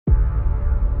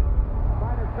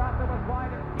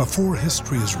Before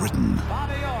history is written,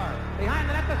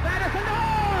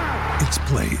 it's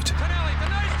played.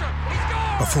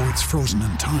 Before it's frozen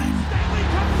in time,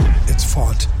 it's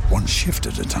fought one shift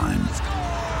at a time.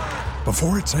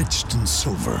 Before it's etched in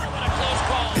silver,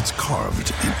 it's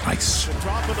carved in ice.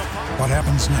 What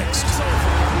happens next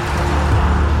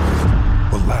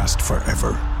will last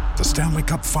forever. The Stanley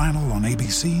Cup Final on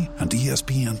ABC and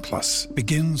ESPN Plus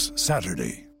begins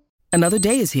Saturday. Another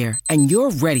day is here, and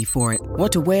you're ready for it.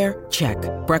 What to wear? Check.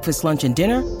 Breakfast, lunch, and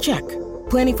dinner? Check.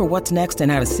 Planning for what's next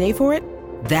and how to save for it?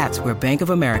 That's where Bank of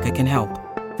America can help.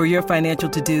 For your financial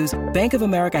to-dos, Bank of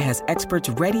America has experts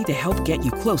ready to help get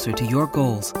you closer to your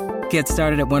goals. Get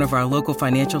started at one of our local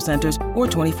financial centers or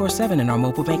 24/7 in our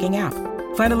mobile banking app.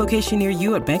 Find a location near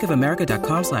you at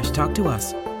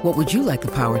bankofamerica.com/talktous. What would you like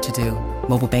the power to do?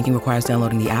 Mobile banking requires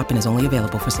downloading the app and is only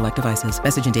available for select devices.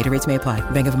 Message and data rates may apply.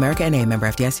 Bank of America N.A., member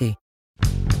FDIC.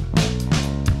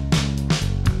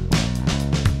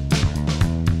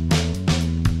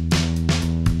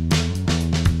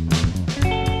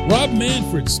 Rob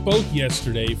Manfred spoke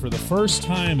yesterday for the first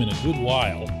time in a good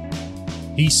while.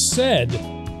 He said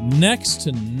next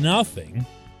to nothing.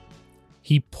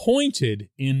 He pointed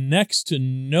in next to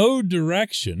no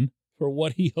direction for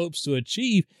what he hopes to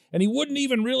achieve, and he wouldn't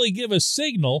even really give a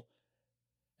signal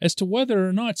as to whether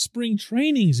or not spring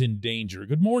training's in danger.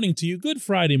 Good morning to you. Good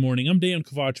Friday morning. I'm Dan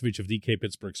Kovacevic of DK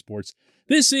Pittsburgh Sports.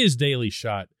 This is Daily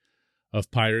Shot of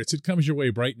Pirates. It comes your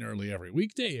way bright and early every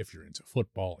weekday if you're into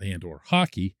football and or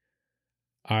hockey.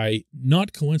 I,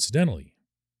 not coincidentally,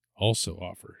 also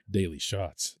offer daily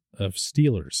shots of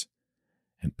Steelers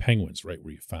and Penguins right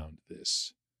where you found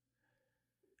this.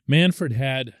 Manfred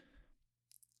had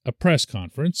a press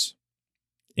conference,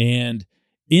 and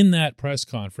in that press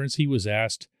conference, he was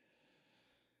asked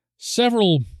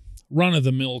several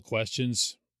run-of-the-mill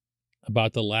questions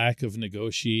about the lack of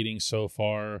negotiating so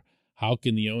far. How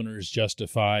can the owners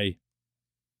justify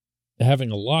having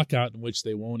a lockout in which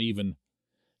they won't even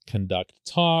conduct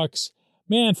talks?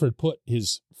 Manfred put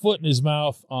his foot in his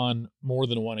mouth on more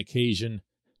than one occasion,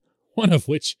 one of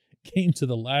which came to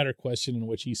the latter question in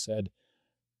which he said,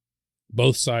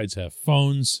 both sides have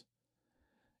phones.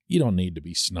 You don't need to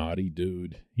be snotty,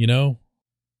 dude, you know?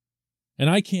 And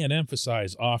I can't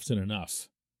emphasize often enough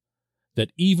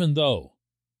that even though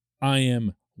I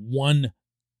am 100%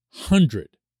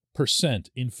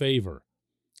 in favor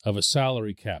of a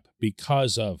salary cap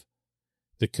because of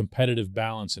the competitive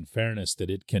balance and fairness that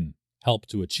it can help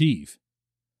to achieve,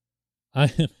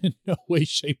 I am in no way,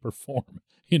 shape, or form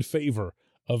in favor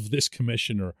of this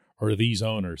commissioner or these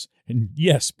owners. And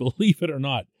yes, believe it or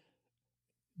not,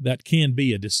 that can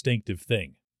be a distinctive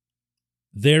thing.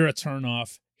 They're a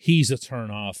turnoff. He's a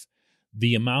turnoff.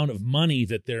 The amount of money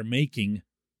that they're making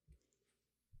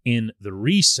in the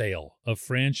resale of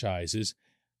franchises,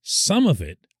 some of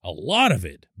it, a lot of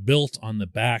it, built on the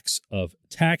backs of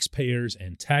taxpayers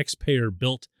and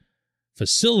taxpayer-built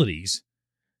facilities,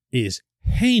 is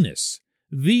heinous.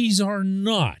 These are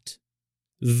not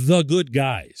the good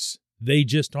guys. They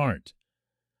just aren't.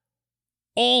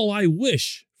 All I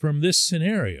wish from this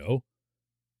scenario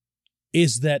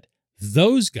is that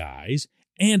those guys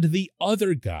and the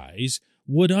other guys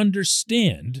would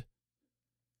understand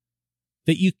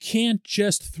that you can't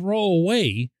just throw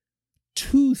away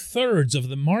 2/3 of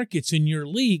the markets in your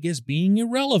league as being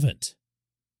irrelevant.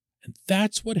 And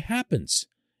that's what happens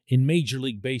in Major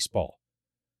League Baseball.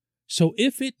 So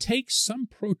if it takes some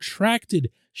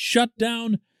protracted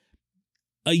shutdown,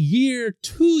 a year,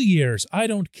 2 years, I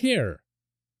don't care.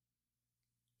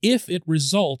 If it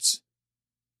results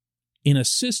in a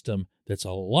system that's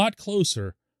a lot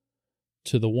closer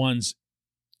to the ones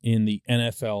in the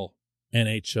NFL,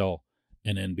 NHL,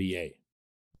 and NBA.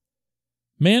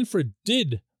 Manfred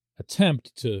did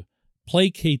attempt to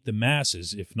placate the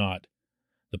masses, if not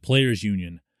the players'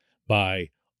 union, by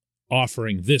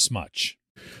offering this much.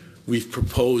 We've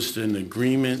proposed an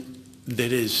agreement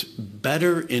that is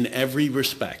better in every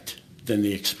respect than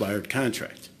the expired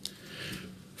contract.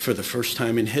 For the first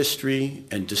time in history,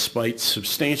 and despite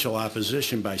substantial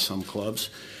opposition by some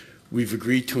clubs, we've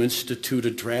agreed to institute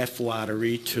a draft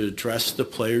lottery to address the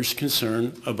players'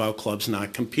 concern about clubs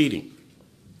not competing.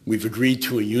 We've agreed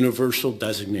to a universal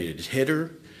designated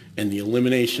hitter and the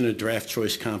elimination of draft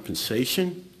choice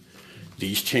compensation.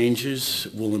 These changes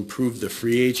will improve the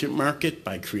free agent market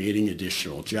by creating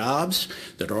additional jobs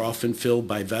that are often filled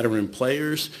by veteran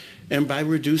players and by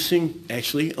reducing,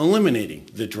 actually eliminating,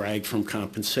 the drag from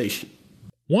compensation.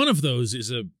 One of those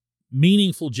is a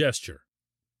meaningful gesture.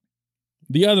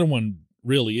 The other one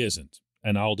really isn't,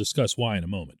 and I'll discuss why in a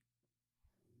moment.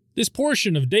 This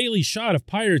portion of Daily Shot of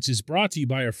Pirates is brought to you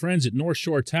by our friends at North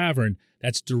Shore Tavern.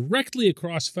 That's directly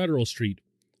across Federal Street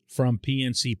from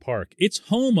PNC Park. It's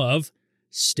home of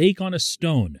Steak on a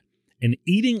Stone, an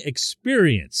eating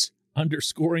experience,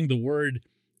 underscoring the word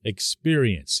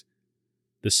experience.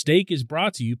 The steak is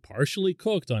brought to you partially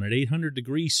cooked on an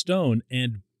 800-degree stone,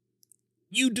 and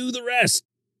you do the rest.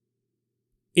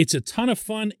 It's a ton of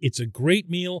fun, it's a great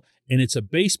meal, and it's a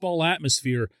baseball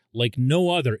atmosphere like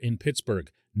no other in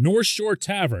Pittsburgh. North Shore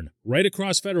Tavern, right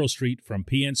across Federal Street from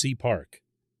PNC Park.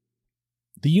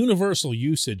 The universal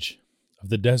usage of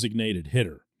the designated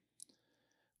hitter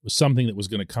was something that was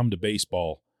going to come to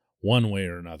baseball one way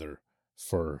or another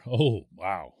for,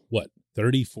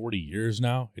 30, 40 years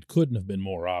now? It couldn't have been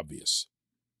more obvious.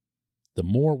 The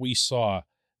more we saw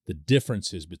the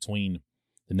differences between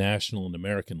the National and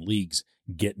American leagues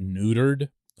get neutered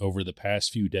over the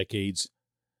past few decades,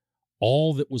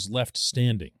 all that was left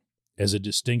standing as a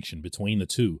distinction between the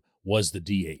two was the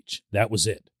DH. That was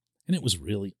it. And it was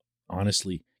really,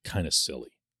 honestly, kind of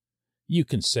silly. You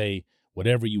can say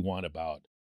whatever you want about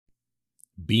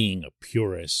being a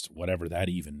purist, whatever that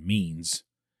even means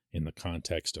in the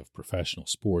context of professional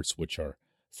sports, which are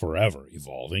forever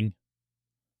evolving.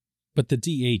 But the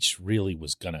DH really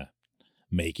was going to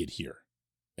make it here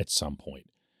at some point.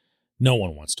 No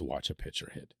one wants to watch a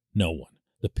pitcher hit. No one.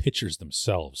 The pitchers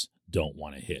themselves don't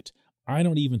want to hit. I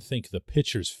don't even think the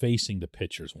pitchers facing the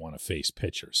pitchers want to face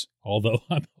pitchers, although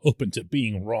I'm open to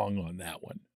being wrong on that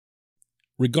one.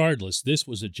 Regardless, this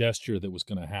was a gesture that was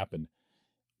going to happen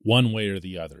one way or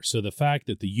the other. So the fact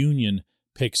that the union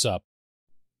picks up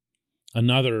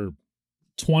another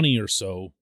 20 or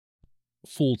so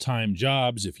full-time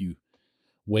jobs, if you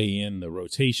weigh in the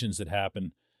rotations that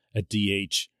happen at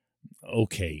DH,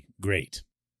 okay, great.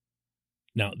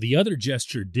 Now, the other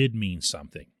gesture did mean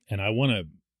something, and I want to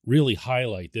really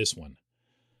highlight this one.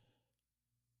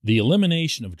 The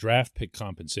elimination of draft pick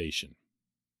compensation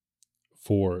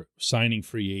for signing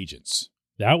free agents.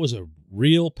 That was a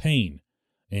real pain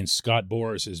in Scott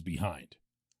Boras's behind.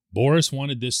 Boras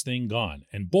wanted this thing gone,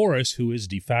 and Boras, who is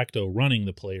de facto running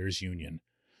the players' union,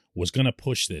 was going to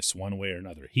push this one way or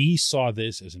another. He saw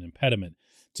this as an impediment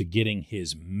to getting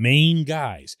his main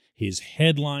guys, his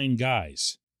headline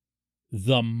guys,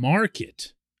 the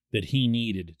market that he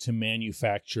needed to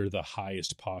manufacture the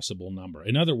highest possible number.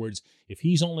 In other words, if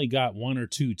he's only got one or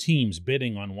two teams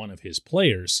bidding on one of his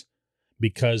players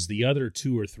because the other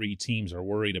two or three teams are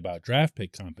worried about draft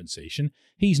pick compensation,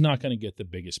 he's not going to get the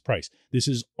biggest price. This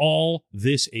is all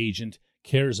this agent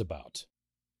cares about.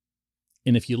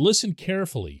 And if you listen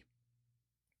carefully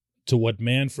to what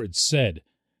Manfred said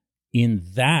in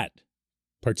that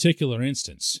particular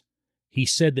instance, he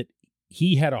said that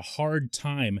he had a hard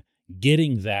time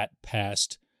getting that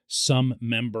past some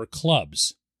member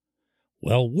clubs.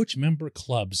 Well, which member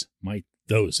clubs might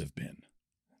those have been?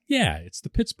 Yeah, it's the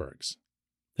Pittsburghs.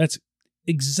 That's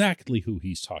exactly who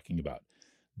he's talking about.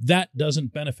 That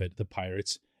doesn't benefit the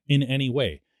Pirates in any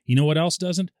way. You know what else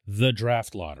doesn't? The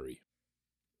draft lottery.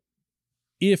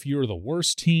 If you're the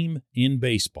worst team in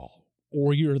baseball,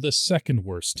 or you're the second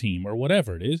worst team, or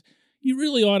whatever it is, you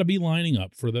really ought to be lining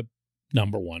up for the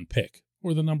number 1 pick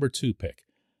or the number 2 pick.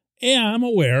 Yeah, I'm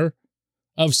aware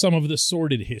of some of the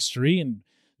sordid history, and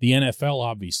the NFL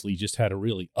obviously just had a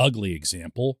really ugly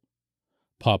example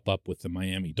pop up with the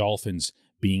Miami Dolphins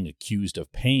being accused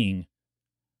of paying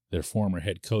their former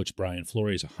head coach, Brian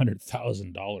Flores,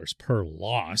 $100,000 per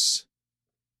loss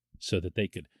so that they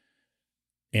could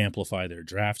amplify their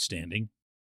draft standing.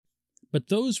 But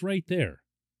those right there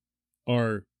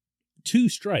are 2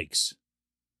 strikes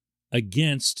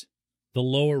against the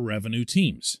lower revenue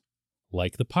teams,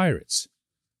 like the Pirates.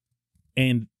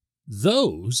 And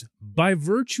those, by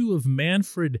virtue of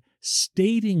Manfred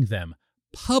stating them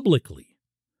publicly,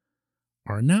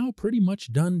 are now pretty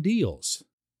much done deals.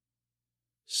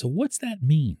 So what's that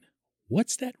mean?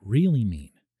 What's that really mean?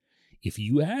 If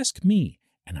you ask me,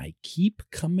 and I keep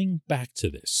coming back to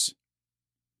this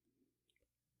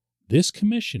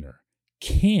commissioner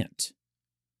can't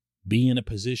be in a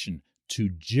position to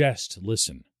just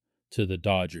listen to the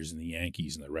Dodgers and the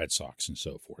Yankees and the Red Sox and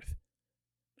so forth.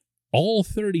 All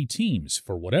 30 teams,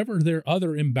 for whatever their other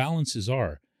imbalances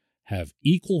are, have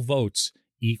equal votes,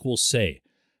 equal say.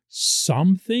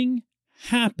 Something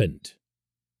happened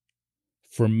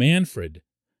for Manfred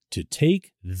to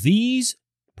take these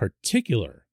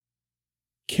particular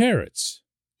carrots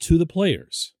to the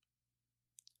players.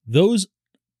 Those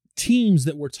teams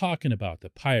that we're talking about, the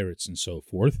Pirates and so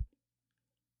forth,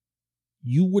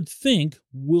 you would think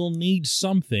will need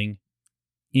something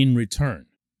in return.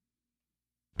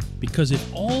 Because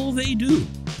if all they do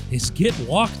is get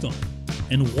walked on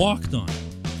and walked on.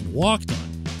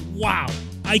 Wow,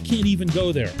 I can't even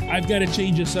go there. I've got to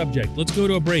change the subject. Let's go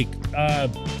to a break.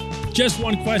 Just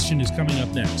One Question is coming up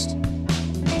next.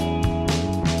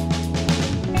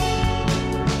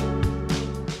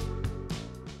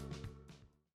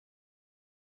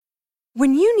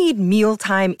 When you need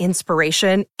mealtime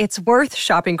inspiration, it's worth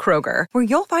shopping Kroger, where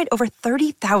you'll find over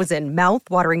 30,000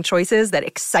 mouth-watering choices that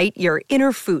excite your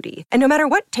inner foodie. And no matter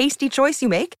what tasty choice you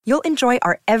make, you'll enjoy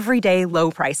our everyday low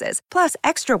prices, plus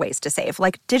extra ways to save,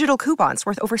 like digital coupons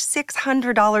worth over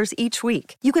 $600 each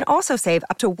week. You can also save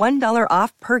up to $1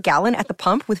 off per gallon at the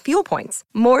pump with fuel points.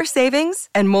 More savings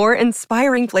and more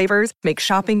inspiring flavors make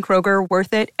shopping Kroger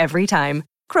worth it every time.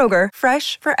 Kroger,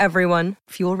 fresh for everyone.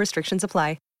 Fuel restrictions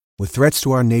apply. With threats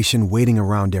to our nation waiting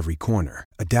around every corner,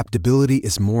 adaptability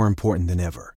is more important than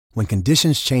ever. When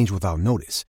conditions change without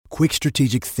notice, quick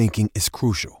strategic thinking is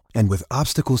crucial. And with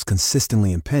obstacles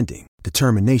consistently impending,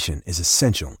 determination is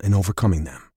essential in overcoming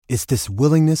them. It's this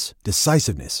willingness,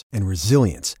 decisiveness, and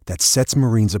resilience that sets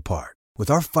Marines apart. With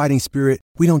our fighting spirit,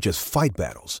 we don't just fight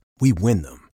battles, we win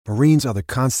them. Marines are the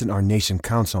constant our nation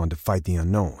counts on to fight the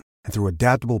unknown. And through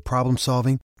adaptable problem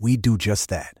solving, we do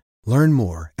just that. Learn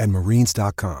more at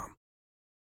marines.com.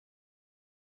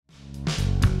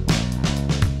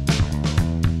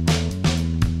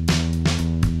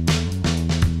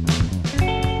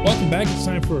 Welcome back. It's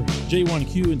time for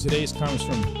J1Q, and today's comments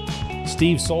from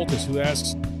Steve Soltis, who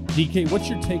asks, DK, what's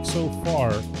your take so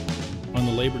far on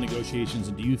the labor negotiations,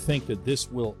 and do you think that this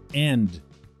will end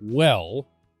well,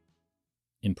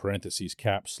 in parentheses,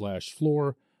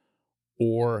 cap/floor,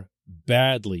 or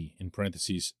badly, in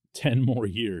parentheses, 10 more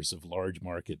years of large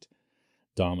market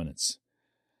dominance?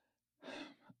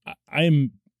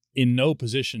 I'm in no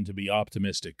position to be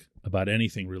optimistic about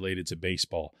anything related to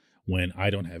baseball when I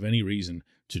don't have any reason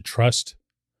to trust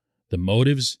the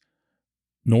motives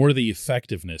nor the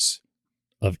effectiveness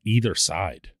of either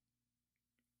side.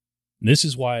 And this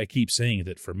is why I keep saying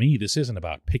that for me, this isn't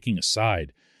about picking a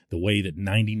side the way that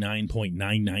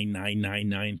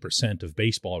 99.99999% of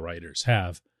baseball writers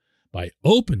have by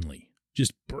openly,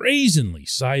 just brazenly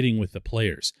siding with the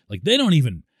players. Like, they don't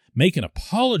even make an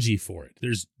apology for it.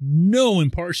 There's no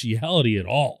impartiality at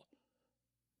all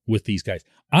with these guys.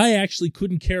 I actually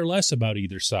couldn't care less about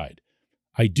either side.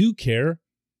 I do care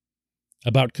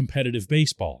about competitive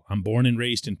baseball. I'm born and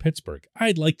raised in Pittsburgh.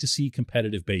 I'd like to see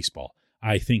competitive baseball.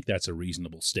 I think that's a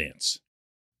reasonable stance.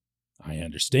 I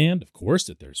understand, of course,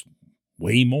 that there's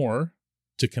way more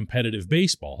to competitive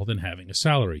baseball than having a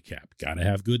salary cap. Got to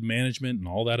have good management and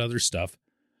all that other stuff.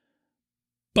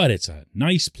 But it's a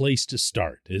nice place to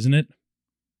start, isn't it?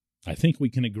 I think we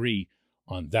can agree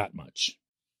on that much.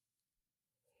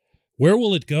 Where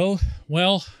will it go?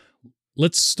 Well,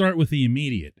 let's start with the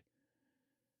immediate.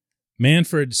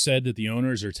 Manfred said that the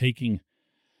owners are taking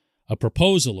a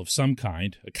proposal of some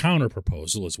kind, a counter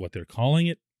proposal is what they're calling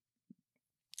it,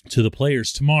 to the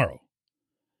players tomorrow.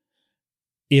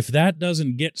 If that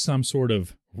doesn't get some sort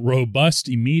of robust,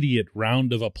 immediate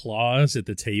round of applause at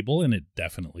the table, and it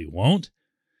definitely won't,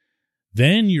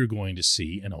 then you're going to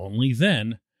see, and only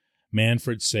then,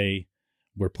 Manfred say,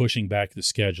 we're pushing back the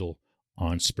schedule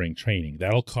on spring training.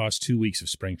 That'll cost 2 weeks of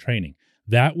spring training.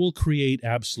 That will create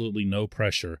absolutely no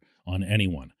pressure on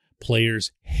anyone.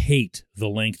 Players hate the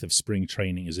length of spring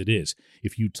training as it is.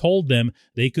 If you told them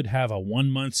they could have a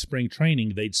 1-month spring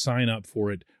training, they'd sign up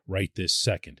for it right this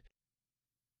second.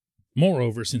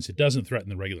 Moreover, since it doesn't threaten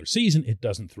the regular season, it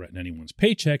doesn't threaten anyone's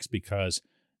paychecks because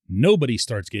nobody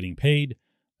starts getting paid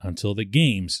until the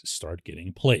games start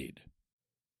getting played.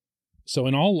 So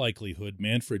in all likelihood,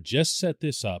 Manfred just set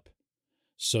this up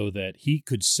so that he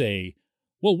could say,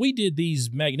 well, we did these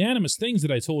magnanimous things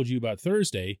that I told you about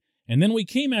Thursday, and then we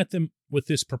came at them with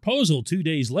this proposal 2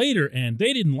 days later, and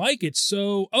they didn't like it,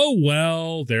 so, oh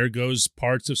well, there goes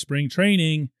parts of spring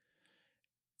training.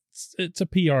 It's a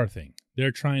PR thing.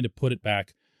 They're trying to put it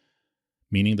back,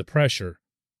 meaning the pressure,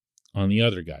 on the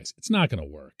other guys. It's not going to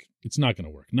work. It's not going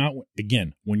to work. Not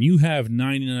again, when you have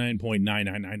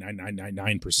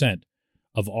 99.9999999%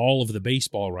 of all of the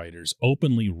baseball writers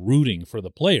openly rooting for the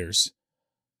players,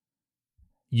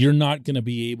 you're not going to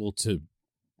be able to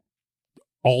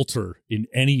alter in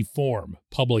any form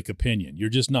public opinion. You're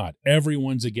just not.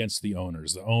 Everyone's against the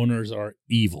owners. The owners are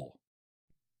evil.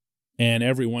 And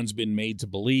everyone's been made to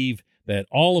believe that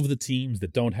all of the teams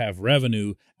that don't have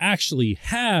revenue actually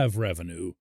have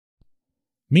revenue,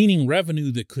 meaning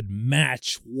revenue that could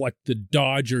match what the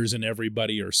Dodgers and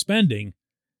everybody are spending.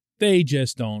 They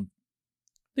just don't.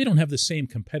 They don't have the same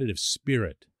competitive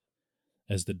spirit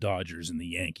as the Dodgers and the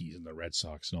Yankees and the Red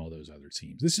Sox and all those other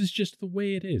teams. This is just the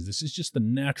way it is. This is just the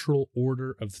natural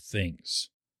order of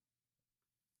things.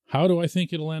 How do I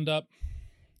think it'll end up?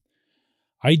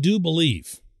 I do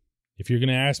believe, if you're going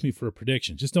to ask me for a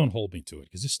prediction, just don't hold me to it,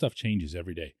 because this stuff changes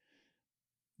every day.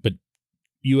 But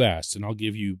you asked, and I'll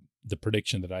give you the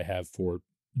prediction that I have for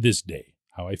this day,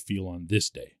 how I feel on this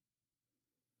day.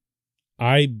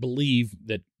 I believe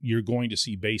that you're going to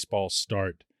see baseball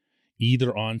start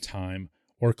either on time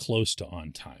or close to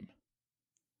on time.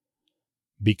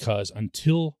 Because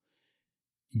until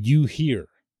you hear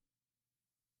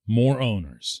more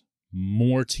owners,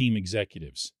 more team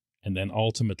executives, and then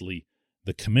ultimately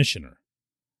the commissioner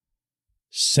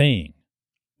saying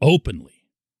openly,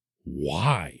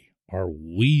 why are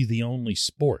we the only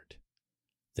sport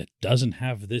that doesn't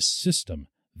have this system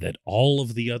that all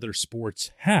of the other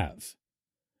sports have?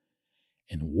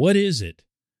 And what is it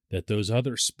that those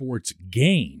other sports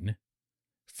gain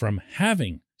from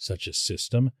having such a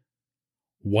system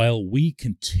while we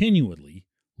continually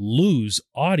lose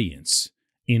audience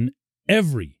in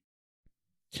every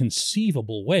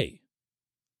conceivable way?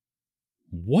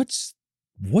 What's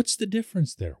the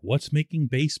difference there? What's making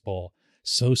baseball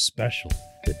so special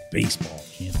that baseball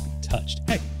can't be touched?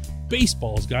 Heck,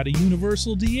 baseball's got a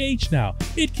universal DH now.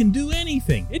 It can do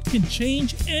anything. It can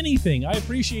change anything. I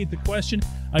appreciate the question.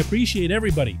 I appreciate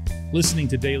everybody listening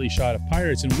to Daily Shot of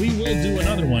Pirates, and we will do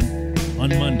another one on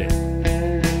Monday.